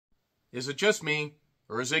Is it just me,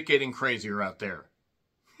 or is it getting crazier out there?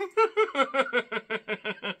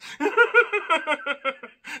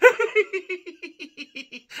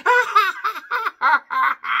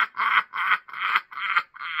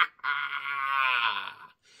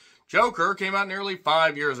 Joker came out nearly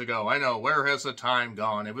 5 years ago. I know, where has the time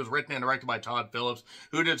gone? It was written and directed by Todd Phillips,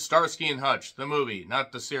 who did Starsky and Hutch, the movie,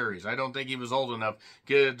 not the series. I don't think he was old enough to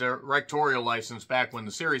get a directorial license back when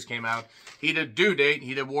the series came out. He did Due Date,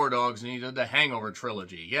 he did War Dogs, and he did the Hangover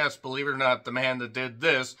trilogy. Yes, believe it or not, the man that did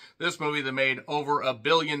this movie that made over $1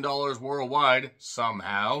 billion worldwide,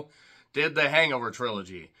 somehow, did the Hangover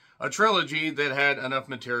trilogy. A trilogy that had enough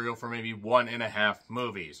material for maybe 1.5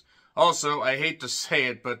 movies. Also, I hate to say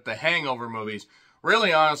it, but the Hangover movies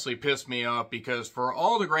really honestly pissed me off because for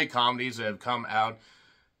all the great comedies that have come out,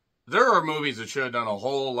 there are movies that should have done a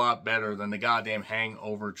whole lot better than the goddamn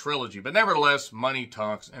Hangover trilogy. But nevertheless, money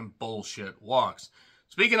talks and bullshit walks.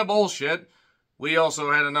 Speaking of bullshit, we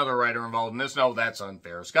also had another writer involved in this. No, that's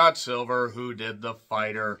unfair. Scott Silver, who did The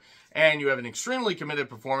Fighter. And you have an extremely committed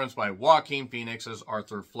performance by Joaquin Phoenix as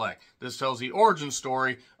Arthur Fleck. This tells the origin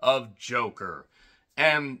story of Joker.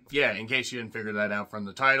 And, yeah, in case you didn't figure that out from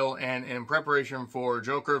the title, and in preparation for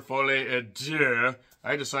Joker Folie et Deux,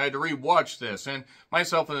 I decided to rewatch this. And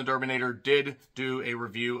myself and the Durbinator did do a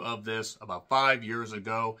review of this about 5 years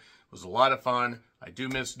ago. It was a lot of fun. I do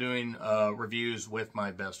miss doing reviews with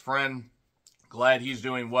my best friend. Glad he's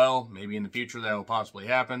doing well. Maybe in the future that will possibly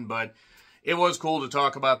happen, but it was cool to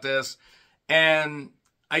talk about this. And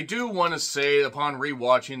I do want to say, upon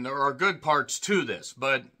rewatching, there are good parts to this,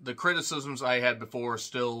 but the criticisms I had before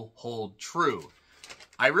still hold true.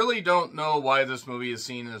 I really don't know why this movie is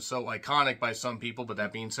seen as so iconic by some people, but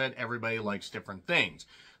that being said, everybody likes different things.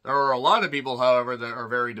 There are a lot of people, however, that are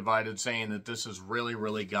very divided, saying that this is really,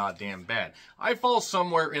 really goddamn bad. I fall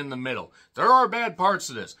somewhere in the middle. There are bad parts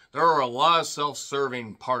to this. There are a lot of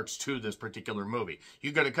self-serving parts to this particular movie.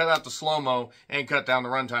 You could have cut out the slow-mo and cut down the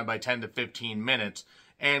runtime by 10 to 15 minutes.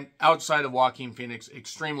 And outside of Joaquin Phoenix's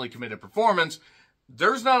extremely committed performance,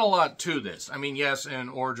 there's not a lot to this. I mean, yes, an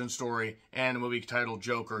origin story and a movie titled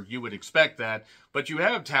Joker, you would expect that. But you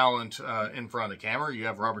have talent in front of the camera. You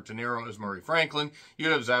have Robert De Niro as Murray Franklin.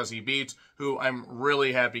 You have Zazie Beetz, who I'm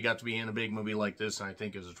really happy got to be in a big movie like this, and I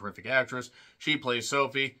think is a terrific actress. She plays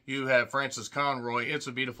Sophie. You have Frances Conroy. It's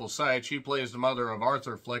a Beautiful Sight. She plays the mother of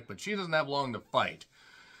Arthur Fleck, but she doesn't have long to fight.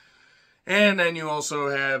 And then you also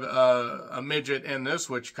have a midget in this,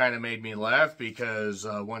 which kind of made me laugh because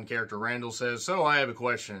one character, Randall, says, "So I have a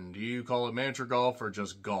question. Do you call it miniature golf or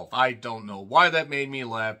just golf?" I don't know why that made me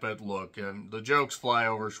laugh, but look, the jokes fly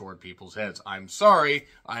over short people's heads. I'm sorry,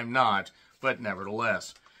 I'm not, but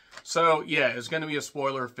nevertheless. So, yeah, it's going to be a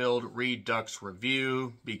spoiler-filled Redux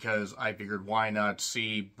review because I figured why not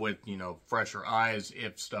see with, fresher eyes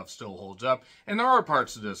if stuff still holds up. And there are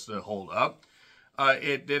parts of this that hold up.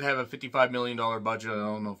 It did have a $55 million budget. I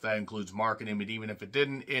don't know if that includes marketing, but even if it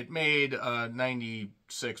didn't, it made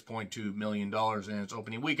 $96.2 million in its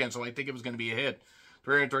opening weekend, so I think it was going to be a hit.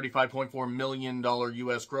 $335.4 million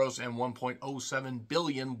U.S. gross and $1.07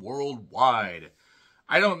 billion worldwide.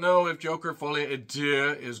 I don't know if Joker Folie et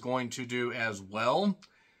Deux is going to do as well.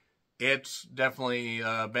 It's definitely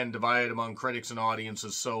been divided among critics and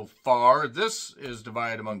audiences so far. This is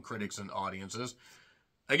divided among critics and audiences.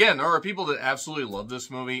 Again, there are people that absolutely love this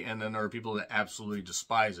movie, and then there are people that absolutely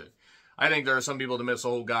despise it. I think there are some people that miss the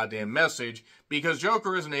whole goddamn message, because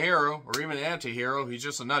Joker isn't a hero, or even an anti-hero, he's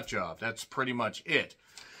just a nut job. That's pretty much it.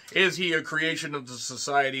 Is he a creation of the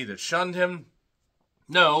society that shunned him?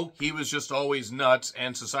 No, he was just always nuts,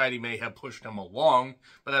 and society may have pushed him along,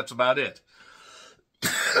 but that's about it.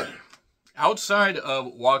 Outside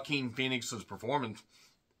of Joaquin Phoenix's performance,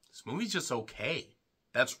 this movie's just okay.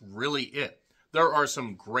 That's really it. There are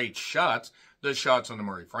some great shots. The shots on the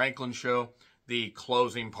Murray Franklin show, the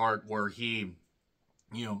closing part where he,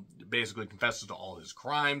 basically confesses to all his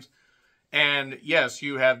crimes. And yes,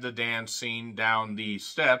 you have the dance scene down the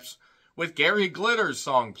steps with Gary Glitter's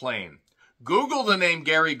song playing. Google the name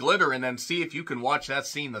Gary Glitter and then see if you can watch that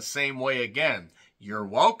scene the same way again. You're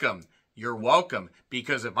welcome. You're welcome.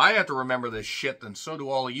 Because if I have to remember this shit, then so do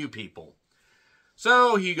all of you people.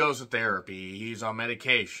 So he goes to therapy, he's on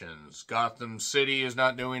medications, Gotham City is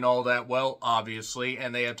not doing all that well, obviously,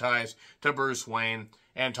 and they have ties to Bruce Wayne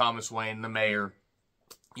and Thomas Wayne, the mayor,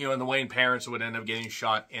 and the Wayne parents would end up getting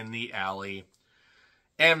shot in the alley.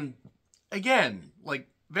 And, again,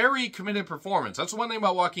 very committed performance. That's the one thing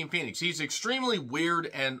about Joaquin Phoenix. He's extremely weird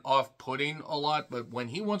and off-putting a lot, but when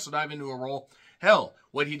he wants to dive into a role, hell,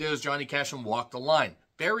 what he did as Johnny Cash in Walk the Line.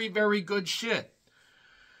 Very, very good shit.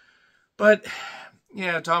 But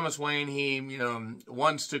yeah, Thomas Wayne, he,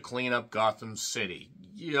 wants to clean up Gotham City.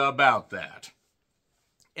 Yeah, about that.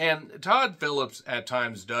 And Todd Phillips at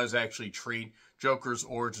times does actually treat Joker's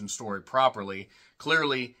origin story properly.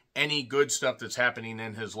 Clearly, any good stuff that's happening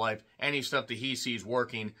in his life, any stuff that he sees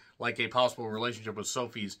working, like a possible relationship with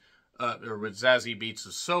or with Zazie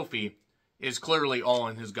Beetz' Sophie, is clearly all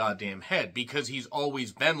in his goddamn head, because he's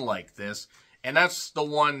always been like this, and that's the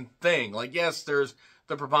one thing. Like, yes, there's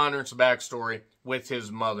the preponderance of backstory with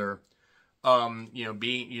his mother,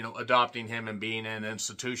 adopting him and being in an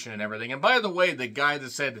institution and everything. And by the way, the guy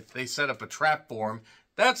that said they set up a trap for him,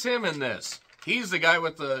 that's him in this. He's the guy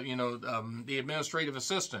with the administrative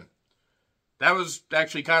assistant. That was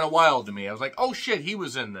actually kind of wild to me. I was like, oh shit, he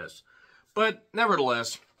was in this. But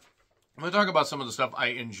nevertheless, I'm going to talk about some of the stuff I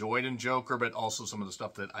enjoyed in Joker, but also some of the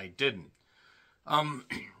stuff that I didn't.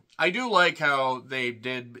 I do like how they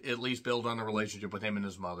did at least build on the relationship with him and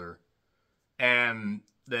his mother. And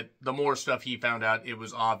that the more stuff he found out, it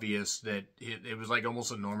was obvious that it was like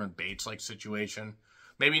almost a Norman Bates-like situation.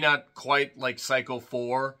 Maybe not quite like Psycho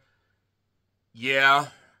 4. Yeah,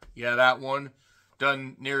 that one.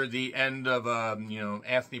 Done near the end of,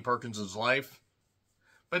 Anthony Perkins' life.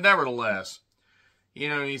 But nevertheless,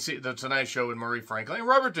 you see the Tonight Show with Murray Franklin. And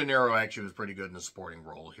Robert De Niro actually was pretty good in a supporting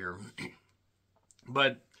role here.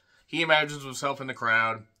 But he imagines himself in the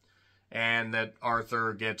crowd, and that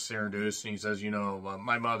Arthur gets introduced, and he says,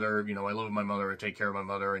 my mother, I live with my mother, I take care of my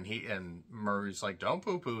mother, and Murray's like, don't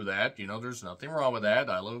poo-poo that, there's nothing wrong with that,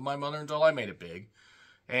 I live with my mother until I made it big,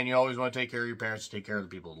 and you always want to take care of your parents, take care of the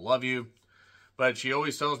people that love you, but she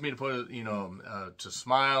always tells me to put, to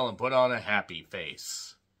smile and put on a happy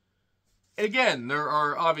face. Again, there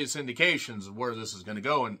are obvious indications of where this is going to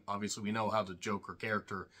go, and obviously we know how the Joker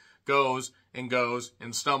character goes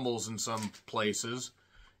and stumbles in some places.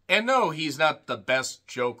 And no, he's not the best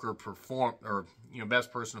Joker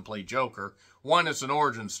best person to play Joker. One, it's an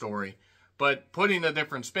origin story, but putting a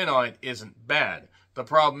different spin on it isn't bad. The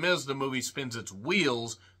problem is the movie spins its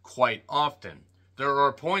wheels quite often. There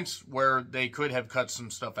are points where they could have cut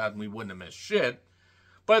some stuff out and we wouldn't have missed shit,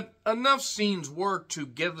 but enough scenes work to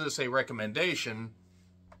give this a recommendation.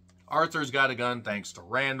 Arthur's got a gun thanks to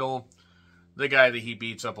Randall, the guy that he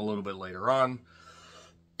beats up a little bit later on.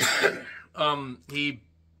 He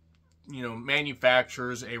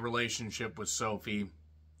manufactures a relationship with Sophie.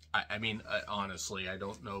 I mean, honestly, I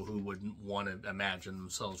don't know who wouldn't want to imagine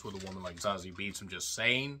themselves with a woman like Zazie Beetz. I'm just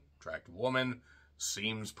saying, attractive woman,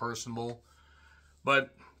 seems personable.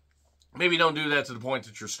 But maybe don't do that to the point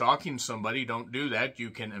that you're stalking somebody. Don't do that. You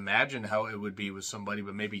can imagine how it would be with somebody,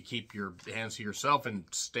 but maybe keep your hands to yourself and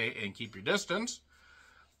keep your distance.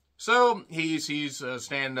 So he sees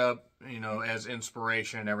stand-up, as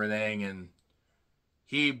inspiration and everything, and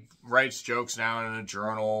he writes jokes down in a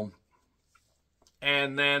journal.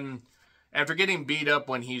 And then, after getting beat up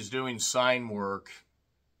when he's doing sign work,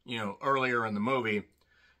 earlier in the movie,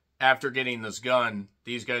 after getting this gun,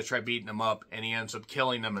 these guys try beating him up, and he ends up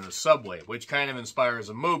killing them in the subway, which kind of inspires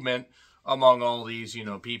a movement among all these,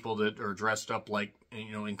 people that are dressed up like,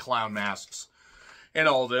 in clown masks and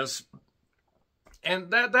all this.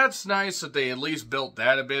 And that's nice that they at least built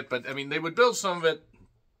that a bit, but, I mean, they would build some of it,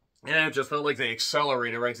 and it just felt like they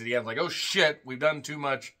accelerated right to the end. Like, oh shit, we've done too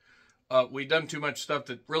much stuff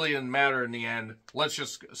that really didn't matter in the end. Let's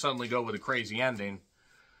just suddenly go with a crazy ending.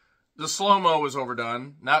 The slow-mo was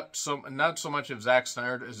overdone. Not so much of Zack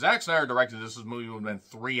Snyder. If Zack Snyder directed this movie, would have been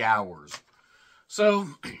 3 hours. So,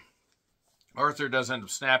 Arthur does end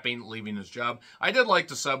up snapping, leaving his job. I did like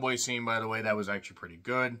the subway scene, by the way. That was actually pretty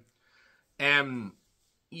good. And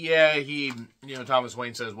yeah, Thomas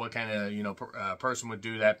Wayne says, what kind of, person would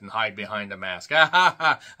do that and hide behind a mask?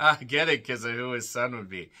 I get it, because of who his son would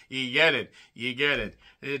be. You get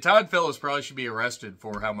it. Todd Phillips probably should be arrested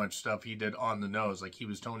for how much stuff he did on the nose, like he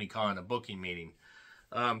was Tony Khan, a booking meeting.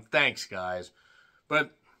 Thanks, guys.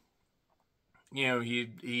 But,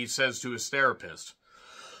 he says to his therapist,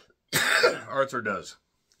 Arthur does,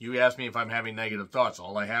 you asked me if I'm having negative thoughts.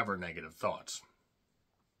 All I have are negative thoughts.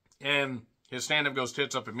 And his stand-up goes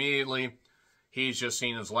tits up immediately. He's just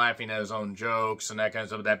seen as laughing at his own jokes and that kind of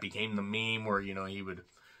stuff. That became the meme where, he would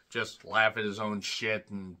just laugh at his own shit,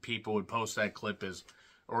 and people would post that clip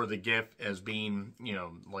or the GIF as being,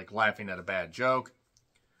 like laughing at a bad joke.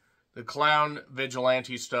 The clown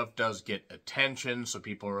vigilante stuff does get attention, so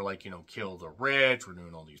people are like, kill the rich, we're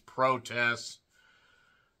doing all these protests.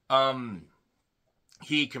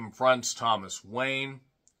 He confronts Thomas Wayne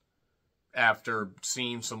after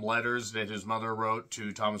seeing some letters that his mother wrote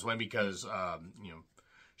to Thomas Wayne, because,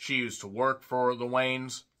 she used to work for the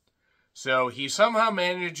Waynes. So he somehow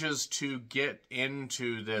manages to get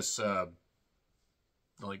into this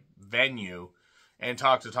like venue and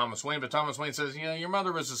talk to Thomas Wayne. But Thomas Wayne says, you know, your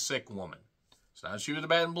mother was a sick woman. It's not she was a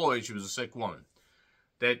bad employee, she was a sick woman.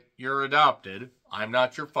 That you're adopted, I'm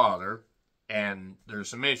not your father, and there's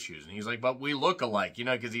some issues. And he's like, but we look alike, you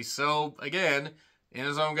know, because he's so, again, in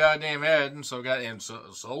his own goddamn head, and so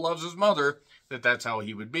loves his mother, that's how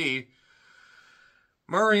he would be.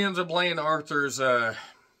 Murray ends up playing Arthur's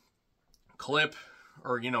clip,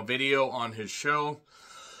 or, you know, video on his show,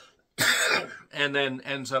 and then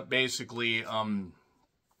ends up basically, you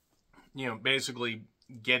know, basically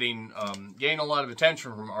getting a lot of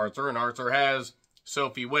attention from Arthur, and Arthur has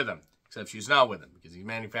Sophie with him, except she's not with him, because he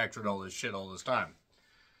manufactured all this shit all this time.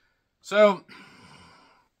 So,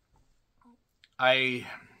 I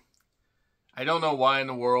don't know why in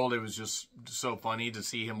the world it was just so funny to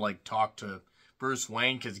see him, like, talk to Bruce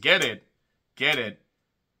Wayne, because get it,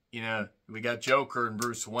 you know, we got Joker and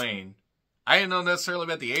Bruce Wayne. I didn't know necessarily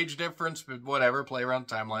about the age difference, but whatever, play around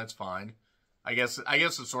the timeline, it's fine. I guess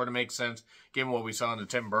it sort of makes sense, given what we saw in the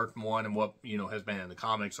Tim Burton one, and what, you know, has been in the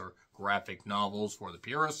comics or graphic novels for the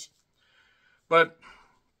purists. But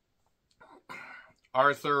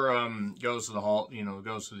Arthur goes to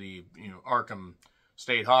the Arkham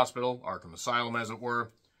State Hospital, Arkham Asylum, as it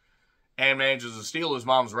were, and manages to steal his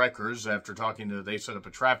mom's records after they set up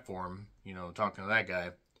a trap for him, you know, talking to that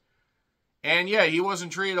guy. And yeah, he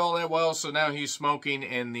wasn't treated all that well, so now he's smoking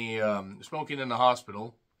in the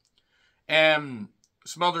hospital, and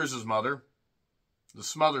smothers his mother, the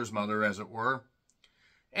Smothers mother, as it were.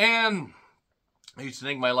 And I used to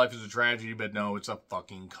think my life is a tragedy, but no, it's a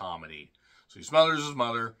fucking comedy. So he smothers his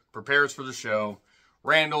mother, prepares for the show.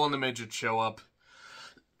 Randall and the midget show up,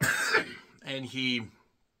 and he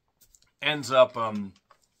ends up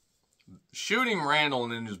shooting Randall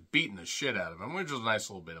and then just beating the shit out of him, which was a nice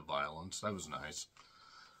little bit of violence. That was nice.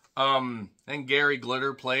 And Gary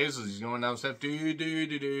Glitter plays as he's going down the steps.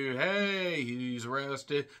 Hey, he's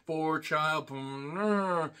arrested for child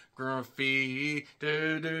pornography.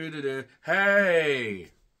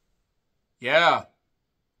 Hey. Yeah.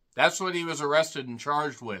 That's what he was arrested and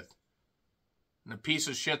charged with. And the piece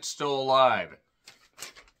of shit's still alive.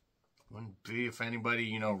 Wouldn't be if anybody,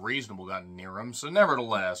 you know, reasonable got near him. So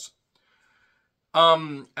nevertheless,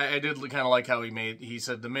 I did kind of like how he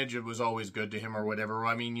said the midget was always good to him or whatever.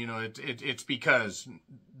 I mean, you know, it's because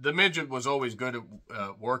the midget was always good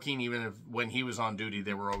at working, even if when he was on duty,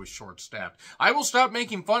 they were always short-staffed. I will stop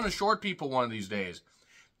making fun of short people one of these days.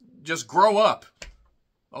 Just grow up.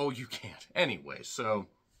 Oh, you can't. Anyway, so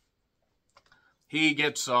he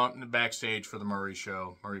gets on backstage for the Murray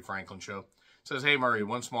Franklin show. Says, hey, Murray,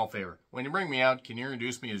 one small favor. When you bring me out, can you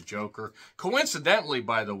introduce me as Joker? Coincidentally,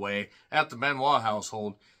 by the way, at the Benoit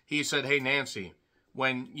household, he said, hey, Nancy,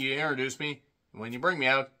 when you bring me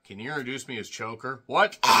out, can you introduce me as Joker?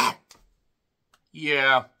 What?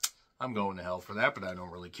 Yeah, I'm going to hell for that, but I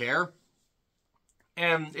don't really care.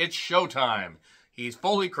 And it's showtime. He's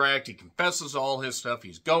fully cracked. He confesses all his stuff.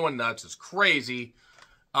 He's going nuts. It's crazy.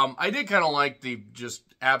 I did kind of like the just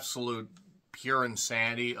absolute pure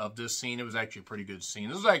insanity of this scene. It was actually a pretty good scene.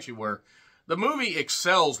 This is actually where the movie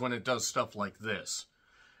excels when it does stuff like this.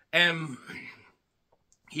 And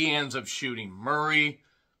he ends up shooting Murray.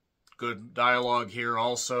 Good dialogue here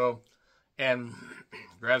also. And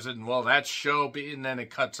grabs it, and well, that's show, and then it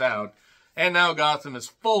cuts out. And now Gotham is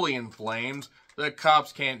fully in flames. The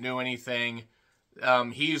cops can't do anything.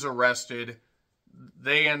 He's arrested.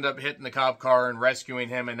 They end up hitting the cop car and rescuing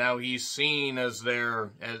him, and now he's seen as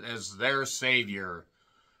their savior.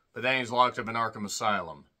 But then he's locked up in Arkham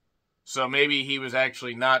Asylum. So maybe he was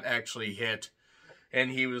not actually hit,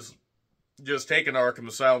 and he was just taken to Arkham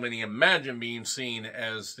Asylum, and he imagined being seen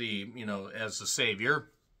as the savior.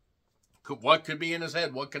 What could be in his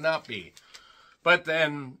head? What could not be? But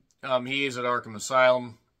then he is at Arkham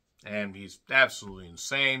Asylum, and he's absolutely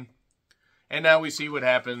insane. And now we see what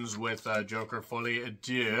happens with Joker Folie à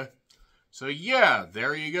Deux. So yeah,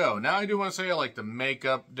 there you go. Now I do want to say I like the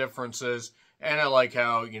makeup differences, and I like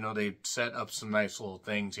how, you know, they set up some nice little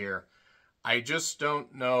things here. I just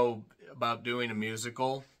don't know about doing a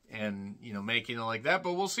musical and, you know, making it like that,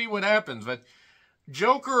 but we'll see what happens. But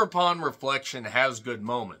Joker, upon reflection, has good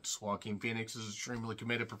moments. Joaquin Phoenix's extremely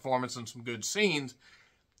committed performance and some good scenes.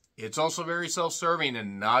 It's also very self-serving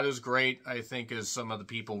and not as great, I think, as some of the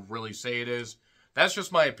people really say it is. That's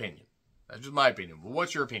just my opinion. That's just my opinion. But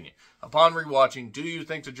what's your opinion? Upon rewatching, do you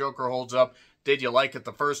think the Joker holds up? Did you like it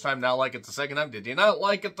the first time, not like it the second time? Did you not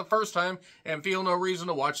like it the first time and feel no reason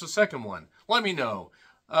to watch the second one? Let me know.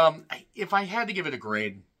 If I had to give it a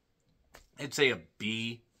grade, I'd say a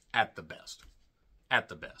B at the best. At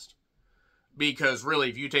the best. Because really,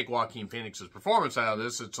 if you take Joaquin Phoenix's performance out of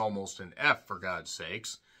this, it's almost an F, for God's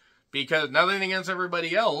sakes. Because nothing against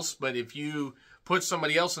everybody else, but if you put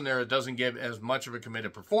somebody else in there that doesn't give as much of a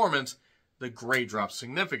committed performance, the grade drops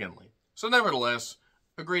significantly. So nevertheless,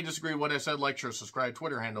 agree, disagree, what I said, like, share, subscribe,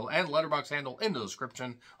 Twitter handle, and letterbox handle in the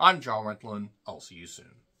description. I'm John Rentlin. I'll see you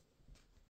soon.